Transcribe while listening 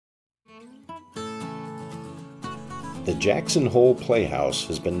The Jackson Hole Playhouse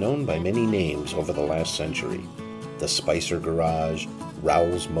has been known by many names over the last century. The Spicer Garage,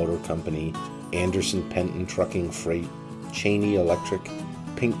 Rowell's Motor Company, Anderson Penton Trucking Freight, Cheney Electric,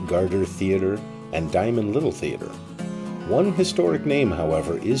 Pink Garter Theater, and Diamond Little Theater. One historic name,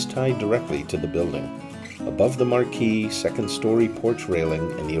 however, is tied directly to the building. Above the marquee, second-story porch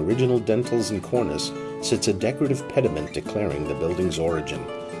railing, and the original dentils and cornice sits a decorative pediment declaring the building's origin,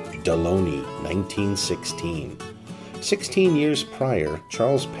 Deloney, 1916. 16 years prior,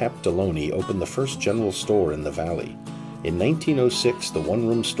 Charles Pap Deloney opened the first general store in the valley. In 1906, the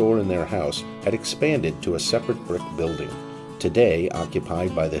one-room store in their house had expanded to a separate brick building, today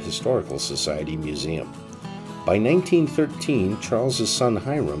occupied by the Historical Society Museum. By 1913, Charles's son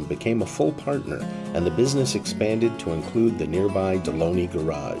Hiram became a full partner, and the business expanded to include the nearby Deloney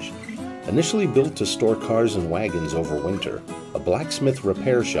Garage. Initially built to store cars and wagons over winter, a blacksmith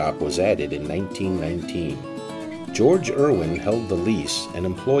repair shop was added in 1919. George Irwin held the lease and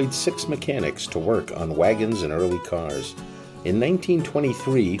employed 6 mechanics to work on wagons and early cars. In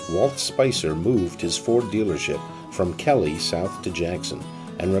 1923, Walt Spicer moved his Ford dealership from Kelly south to Jackson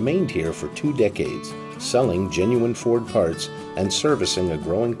and remained here for 2 decades, selling genuine Ford parts and servicing a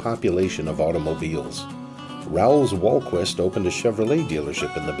growing population of automobiles. Rowell's Walquist opened a Chevrolet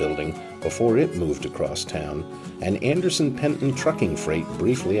dealership in the building before it moved across town, and Anderson Penton Trucking Freight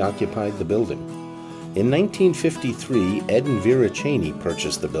briefly occupied the building. In 1953, Ed and Vera Cheney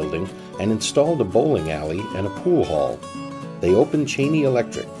purchased the building and installed a bowling alley and a pool hall. They opened Cheney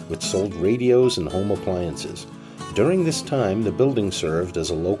Electric, which sold radios and home appliances. During this time, the building served as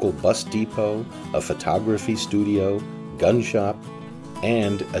a local bus depot, a photography studio, gun shop,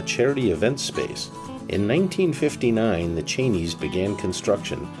 and a charity event space. In 1959, the Cheneys began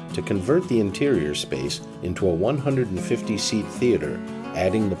construction to convert the interior space into a 150-seat theater,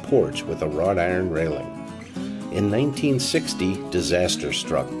 adding the porch with a wrought iron railing. In 1960, disaster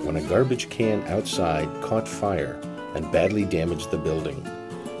struck when a garbage can outside caught fire and badly damaged the building.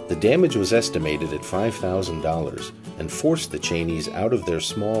 The damage was estimated at $5,000 and forced the Cheneys out of their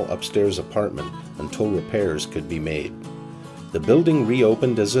small upstairs apartment until repairs could be made. The building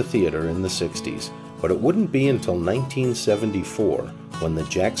reopened as a theater in the 60s, but it wouldn't be until 1974 when the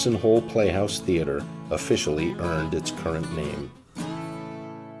Jackson Hole Playhouse Theater officially earned its current name.